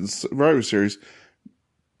invaded the Survivor Series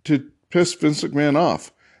to piss Vince McMahon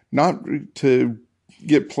off, not to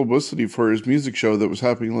get publicity for his music show that was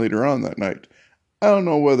happening later on that night. I don't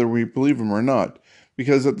know whether we believe him or not,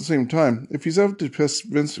 because at the same time, if he's out to piss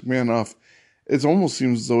Vince McMahon off, it almost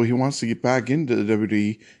seems as though he wants to get back into the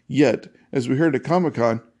WWE, yet, as we heard at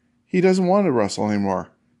Comic-Con, he doesn't want to wrestle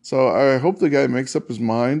anymore. So I hope the guy makes up his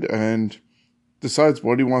mind and decides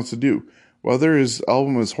what he wants to do. Whether his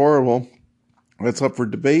album is horrible, that's up for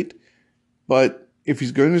debate, but if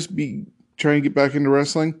he's going to be trying to get back into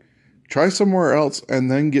wrestling, try somewhere else and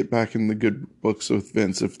then get back in the good books with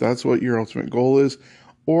Vince if that's what your ultimate goal is,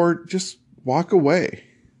 or just walk away.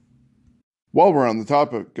 While we're on the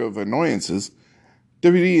topic of annoyances,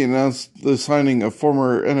 WWE announced the signing of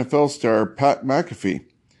former NFL star Pat McAfee.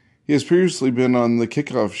 He has previously been on the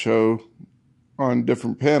Kickoff show on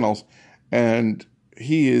different panels, and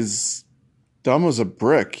he is dumb as a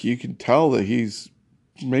brick. You can tell that he's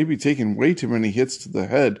maybe taken way too many hits to the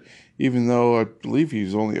head, even though I believe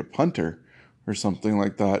he's only a punter or something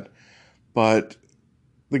like that. But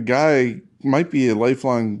the guy might be a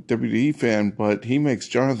lifelong WWE fan, but he makes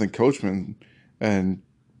Jonathan Coachman and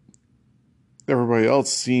everybody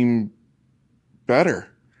else seem better.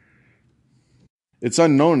 It's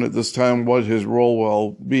unknown at this time what his role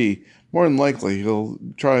will be. More than likely, he'll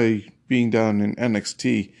try being down in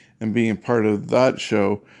NXT and being part of that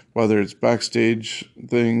show, whether it's backstage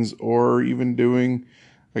things or even doing,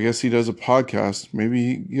 I guess he does a podcast.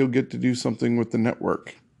 Maybe he'll get to do something with the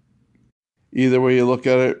network. Either way you look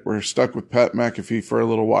at it, we're stuck with Pat McAfee for a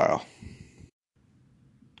little while.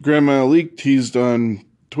 Grandma Leak teased on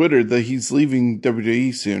Twitter that he's leaving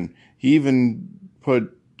WWE soon. He even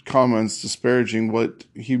put comments disparaging what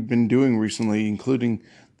he'd been doing recently, including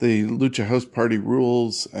the Lucha House Party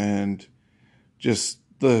rules and just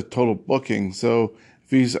the total booking. So if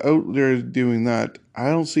he's out there doing that, I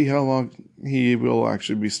don't see how long he will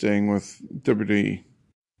actually be staying with WWE.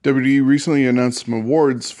 WWE recently announced some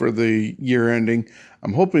awards for the year ending.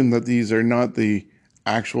 I'm hoping that these are not the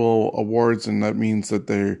actual awards, and that means that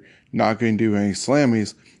they're not going to do any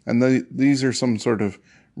Slammies. And these are some sort of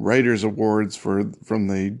writers' awards from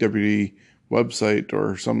the WWE website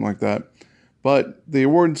or something like that. But the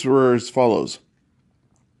awards were as follows.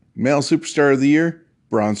 Male Superstar of the Year,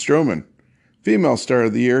 Braun Strowman. Female Star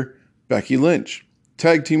of the Year, Becky Lynch.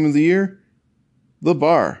 Tag Team of the Year, The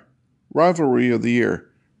Bar. Rivalry of the Year,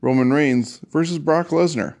 Roman Reigns versus Brock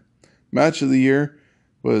Lesnar. Match of the Year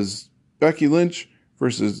was Becky Lynch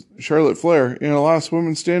versus Charlotte Flair in a last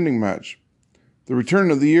woman standing match. The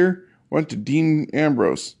Return of the Year went to Dean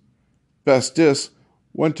Ambrose. Best Diss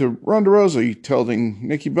went to Ronda Rousey telling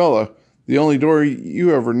Nikki Bella, the only door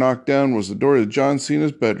you ever knocked down was the door to John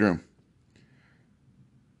Cena's bedroom.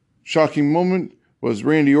 Shocking moment was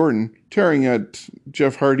Randy Orton tearing at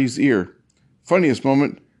Jeff Hardy's ear. Funniest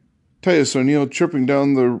moment, Titus O'Neil tripping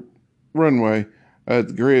down the runway at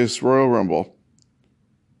the Greatest Royal Rumble.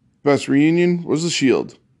 Best reunion was The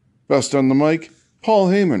Shield. Best on the mic, Paul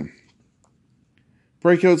Heyman.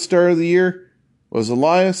 Breakout Star of the Year was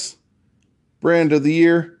Elias. Brand of the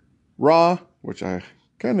Year, Raw, which I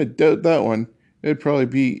kind of doubt that one. It'd probably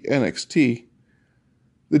be NXT.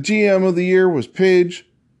 The GM of the Year was Paige.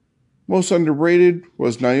 Most underrated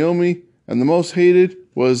was Naomi. And the most hated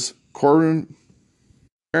was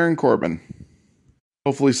Baron Corbin.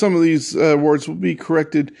 Hopefully some of these awards will be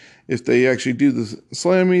corrected if they actually do the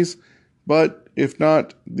Slammies. But if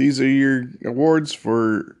not, these are your awards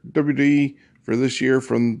for WWE for this year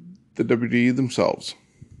from the WWE themselves.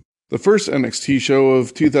 The first NXT show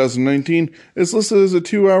of 2019 is listed as a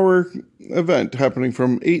 2-hour event happening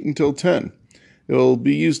from 8 until 10. It'll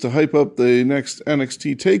be used to hype up the next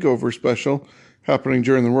NXT TakeOver special happening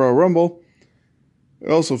during the Royal Rumble.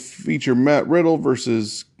 It'll also feature Matt Riddle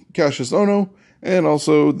versus Cassius Ohno, and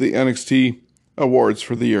also the NXT awards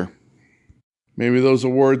for the year. Maybe those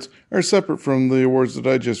awards are separate from the awards that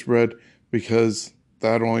I just read, because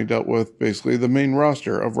that only dealt with basically the main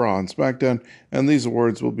roster of Raw and SmackDown, and these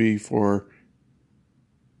awards will be for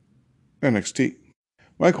NXT.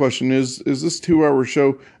 My question is this 2-hour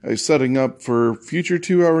show a setting up for future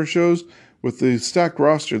 2-hour shows? With the stacked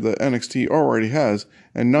roster that NXT already has,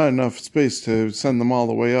 and not enough space to send them all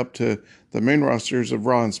the way up to the main rosters of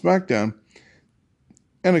Raw and SmackDown,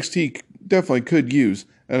 NXT definitely could use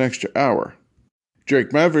an extra hour.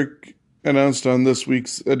 Drake Maverick announced on this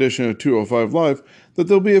week's edition of 205 Live that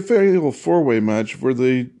there'll be a fatal 4-way match for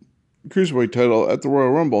the Cruiserweight title at the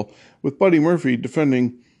Royal Rumble, with Buddy Murphy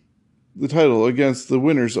defending the title against the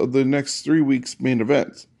winners of the next 3 weeks' main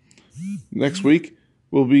events. Next week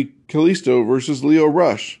will be Kalisto versus Lio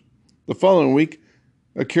Rush. The following week,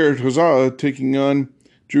 Akira Tozawa taking on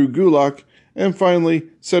Drew Gulak, and finally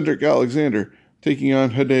Cedric Alexander taking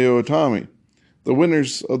on Hideo Itami. The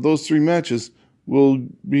winners of those 3 matches will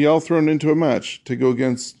be all thrown into a match to go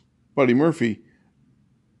against Buddy Murphy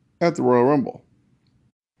at the Royal Rumble.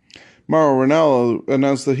 Mauro Ranallo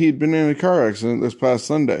announced that he'd been in a car accident this past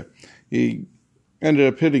Sunday. He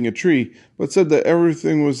ended up hitting a tree, but said that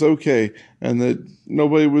everything was okay and that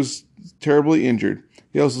nobody was terribly injured.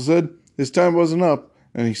 He also said his time wasn't up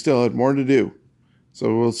and he still had more to do.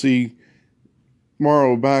 So we'll see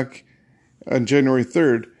Mauro back on January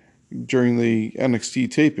 3rd during the NXT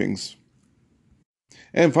tapings.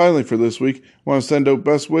 And finally for this week, I want to send out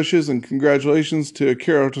best wishes and congratulations to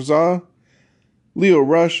Akira Tozawa, Lio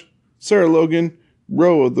Rush, Sarah Logan,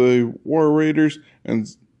 Ro of the War Raiders, and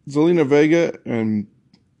Zelina Vega and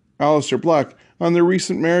Aleister Black on their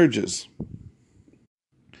recent marriages.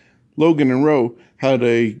 Logan and Ro had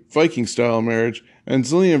a Viking-style marriage, and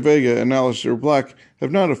Zelina Vega and Aleister Black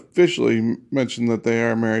have not officially mentioned that they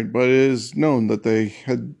are married, but it is known that they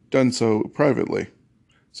had done so privately.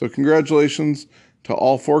 So congratulations to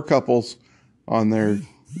all 4 couples on their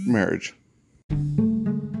marriage.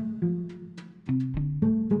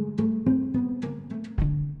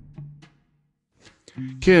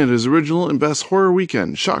 Canada's original and best horror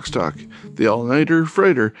weekend, Shockstock, the all-nighter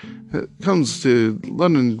Frighter, comes to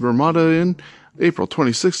London Ramada Inn April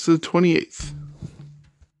 26th to the 28th.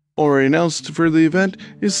 Already announced for the event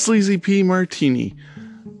is Sleazy P. Martini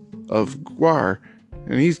of Gwar,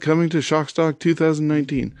 and he's coming to Shockstock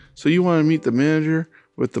 2019. So you want to meet the manager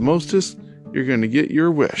with the mostest? You're going to get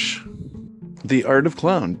your wish. The Art of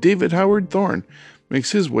Clown, David Howard Thorne,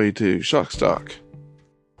 makes his way to Shockstock.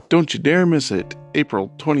 Don't you dare miss it.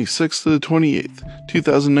 April 26th to the 28th,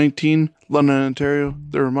 2019, London, Ontario,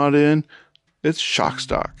 the Ramada Inn. It's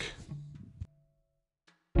Shockstock.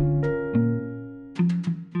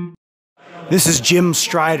 This is Jim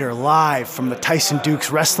Strider live from the Tyson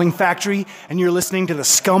Dukes Wrestling Factory, and you're listening to the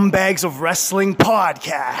Scumbags of Wrestling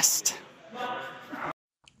podcast.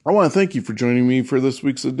 I want to thank you for joining me for this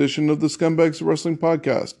week's edition of the Scumbags of Wrestling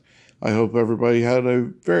podcast. I hope everybody had a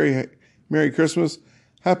very Merry Christmas,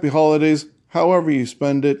 Happy Holidays, however you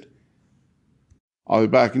spend it. I'll be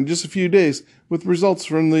back in just a few days with results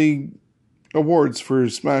from the awards for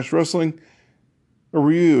Smash Wrestling, a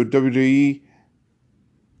review of WWE,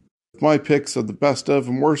 my picks of the best of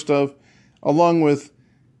and worst of, along with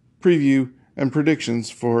preview and predictions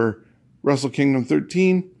for Wrestle Kingdom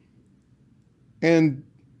 13 and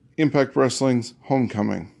Impact Wrestling's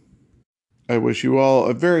Homecoming. I wish you all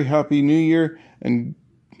a very happy New Year, and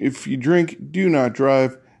if you drink, do not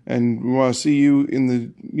drive, and we want to see you in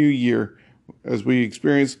the new year as we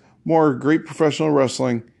experience more great professional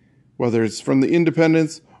wrestling, whether it's from the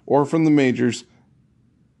independents or from the majors.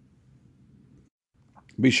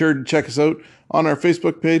 Be sure to check us out on our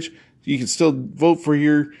Facebook page. You can still vote for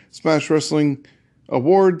your Smash Wrestling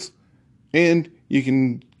awards, and you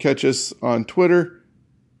can catch us on Twitter,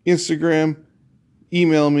 Instagram,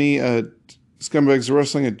 email me at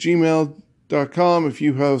scumbagswrestling@gmail.com if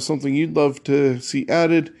you have something you'd love to see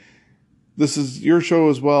added. This is your show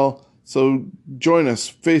as well, so join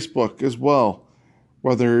us, Facebook as well,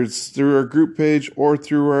 whether it's through our group page or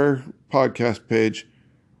through our podcast page.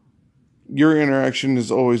 Your interaction is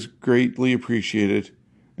always greatly appreciated.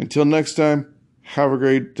 Until next time, have a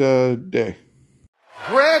great day.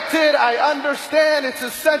 Granted, I understand it's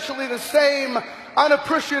essentially the same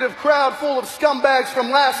unappreciative crowd full of scumbags from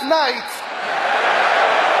last night.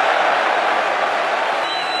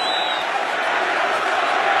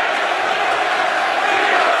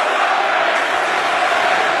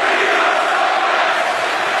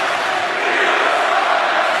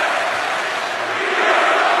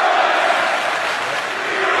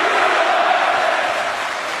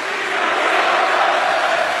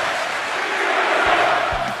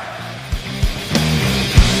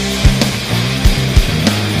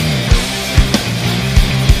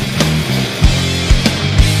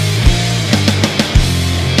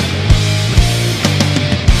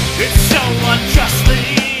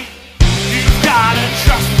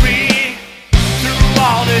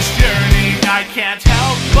 I can't help